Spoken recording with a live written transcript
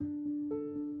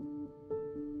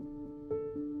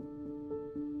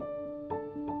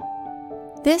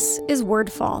This is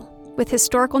Wordfall, with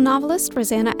historical novelist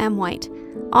Rosanna M. White,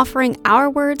 offering our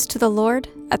words to the Lord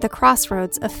at the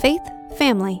crossroads of faith,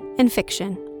 family, and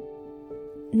fiction.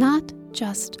 Not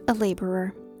just a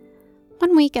laborer.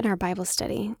 One week in our Bible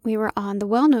study, we were on the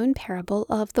well-known parable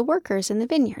of the workers in the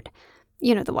vineyard.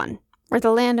 You know the one, where the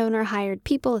landowner hired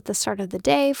people at the start of the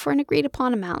day for an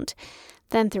agreed-upon amount.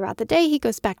 Then throughout the day, he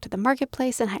goes back to the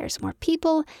marketplace and hires more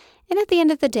people, and at the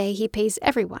end of the day, he pays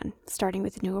everyone, starting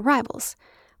with new arrivals.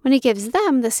 When he gives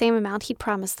them the same amount he'd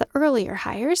promised the earlier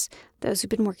hires, those who've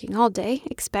been working all day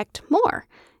expect more,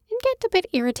 and get a bit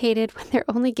irritated when they're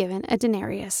only given a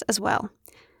denarius as well.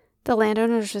 The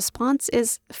landowner's response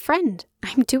is, "Friend,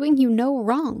 I'm doing you no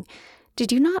wrong.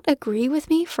 Did you not agree with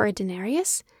me for a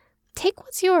denarius? Take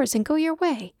what's yours and go your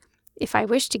way. If I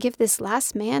wish to give this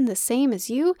last man the same as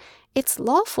you, it's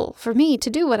lawful for me to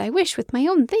do what I wish with my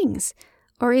own things.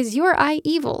 Or is your eye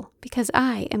evil because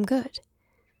I am good?"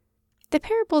 The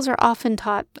parables are often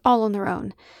taught all on their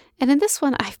own, and in this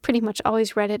one I've pretty much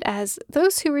always read it as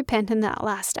those who repent in that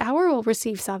last hour will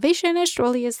receive salvation as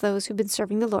surely as those who've been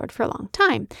serving the Lord for a long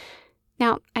time.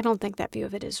 Now, I don't think that view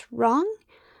of it is wrong,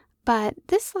 but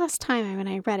this last time when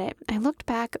I read it, I looked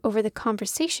back over the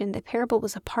conversation the parable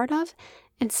was a part of,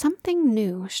 and something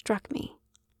new struck me.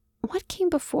 What came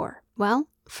before? Well,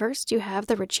 first you have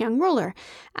the rich young ruler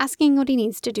asking what he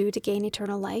needs to do to gain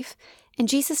eternal life, and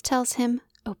Jesus tells him,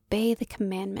 "Obey the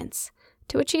commandments."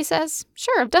 To which he says,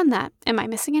 "Sure, I've done that. Am I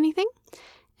missing anything?"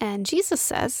 And Jesus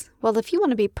says, "Well, if you want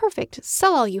to be perfect,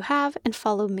 sell all you have and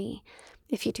follow me.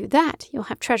 If you do that, you'll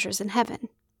have treasures in heaven."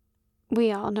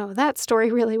 We all know that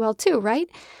story really well too, right?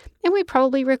 And we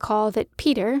probably recall that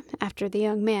Peter, after the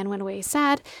young man went away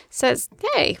sad, says,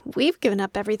 "Hey, we've given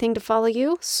up everything to follow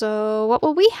you, so what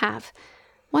will we have?"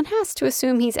 One has to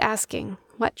assume he's asking,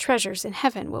 what treasures in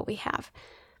heaven will we have?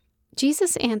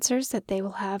 Jesus answers that they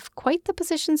will have quite the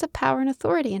positions of power and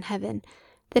authority in heaven,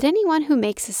 that anyone who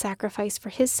makes a sacrifice for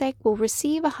his sake will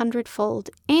receive 100-fold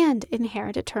and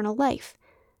inherit eternal life.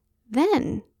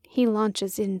 Then he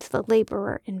launches into the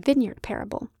laborer and vineyard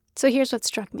parable. So here's what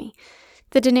struck me.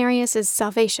 The denarius is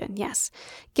salvation, yes,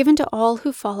 given to all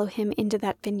who follow him into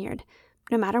that vineyard,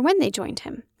 no matter when they joined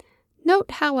him.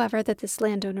 Note, however, that this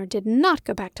landowner did not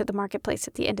go back to the marketplace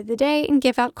at the end of the day and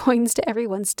give out coins to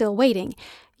everyone still waiting.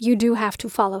 You do have to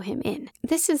follow him in.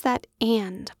 This is that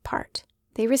 "and" part.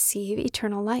 They receive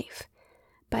eternal life.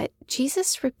 But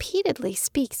Jesus repeatedly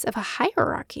speaks of a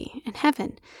hierarchy in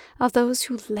heaven, of those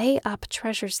who lay up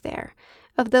treasures there,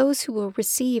 of those who will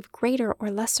receive greater or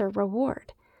lesser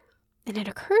reward. And it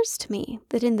occurs to me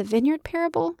that in the vineyard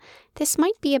parable, this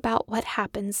might be about what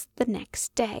happens the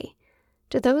next day.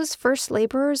 Do those first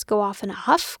laborers go off in a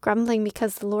huff, grumbling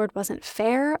because the Lord wasn't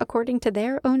fair according to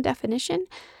their own definition?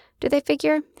 Do they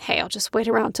figure, hey, I'll just wait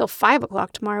around till 5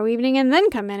 o'clock tomorrow evening and then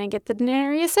come in and get the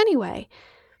denarius anyway?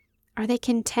 Are they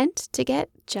content to get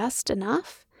just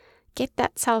enough? Get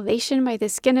that salvation by the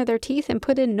skin of their teeth and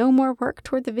put in no more work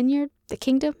toward the vineyard, the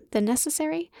kingdom, than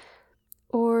necessary?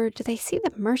 Or do they see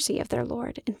the mercy of their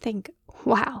Lord and think,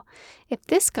 wow, if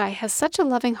this guy has such a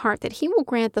loving heart that he will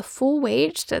grant the full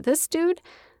wage to this dude,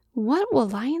 what will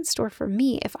lie in store for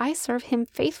me if I serve him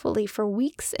faithfully for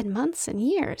weeks and months and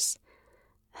years?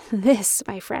 This,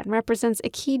 my friend, represents a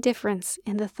key difference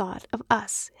in the thought of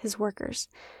us, his workers.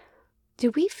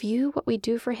 Do we view what we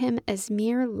do for him as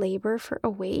mere labor for a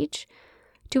wage?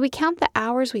 Do we count the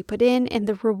hours we put in and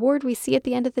the reward we see at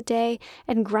the end of the day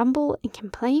and grumble and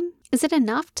complain? Is it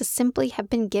enough to simply have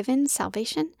been given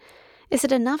salvation? Is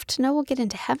it enough to know we'll get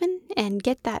into heaven and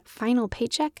get that final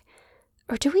paycheck?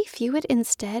 Or do we view it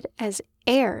instead as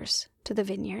heirs to the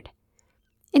vineyard?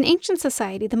 In ancient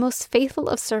society, the most faithful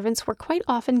of servants were quite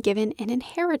often given an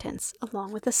inheritance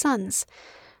along with the sons.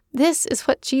 This is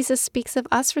what Jesus speaks of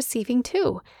us receiving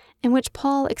too, and which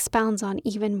Paul expounds on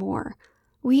even more.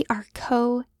 We are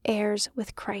co-heirs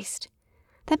with Christ.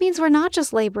 That means we're not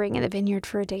just laboring in the vineyard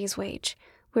for a day's wage.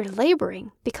 We're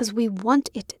laboring because we want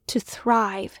it to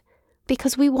thrive,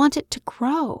 because we want it to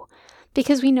grow,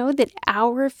 because we know that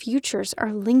our futures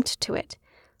are linked to it.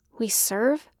 We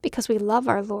serve because we love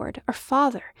our Lord, our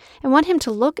Father, and want him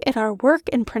to look at our work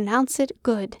and pronounce it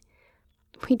good.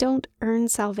 We don't earn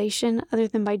salvation other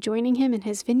than by joining him in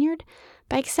his vineyard,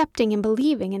 by accepting and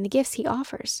believing in the gifts he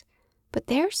offers. But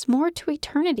there's more to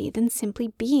eternity than simply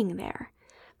being there.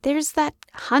 There's that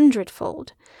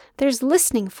 100-fold. There's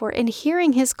listening for and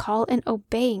hearing his call and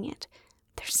obeying it.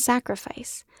 There's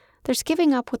sacrifice. There's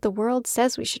giving up what the world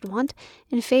says we should want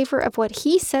in favor of what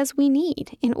he says we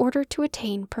need in order to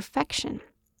attain perfection.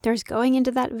 There's going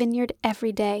into that vineyard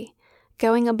every day,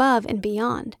 going above and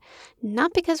beyond,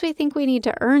 not because we think we need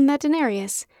to earn that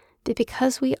denarius, but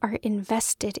because we are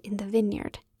invested in the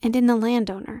vineyard and in the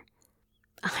landowner.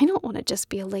 I don't want to just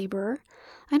be a laborer.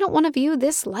 I don't want to view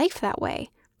this life that way,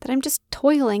 that I'm just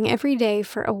toiling every day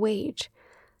for a wage.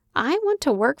 I want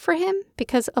to work for him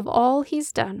because of all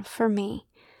he's done for me.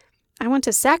 I want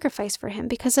to sacrifice for him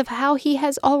because of how he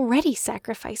has already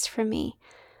sacrificed for me.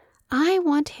 I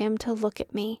want him to look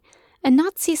at me and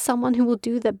not see someone who will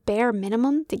do the bare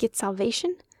minimum to get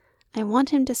salvation. I want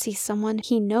him to see someone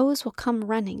he knows will come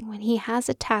running when he has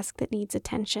a task that needs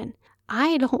attention.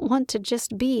 I don't want to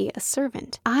just be a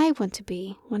servant. I want to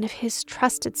be one of his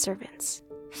trusted servants,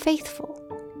 faithful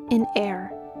in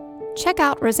error. Check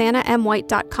out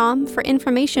RosannaMWhite.com for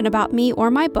information about me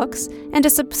or my books and to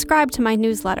subscribe to my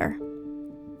newsletter.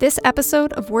 This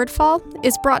episode of Wordfall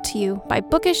is brought to you by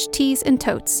Bookish Tees and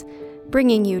Totes,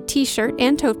 bringing you t-shirt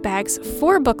and tote bags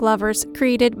for book lovers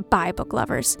created by book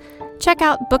lovers. Check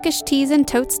out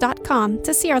bookishteesandtotes.com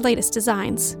to see our latest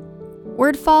designs.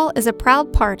 Wordfall is a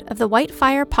proud part of the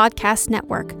Whitefire Podcast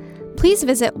Network. Please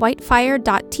visit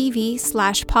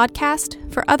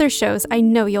whitefire.tv/podcast for other shows I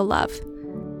know you'll love.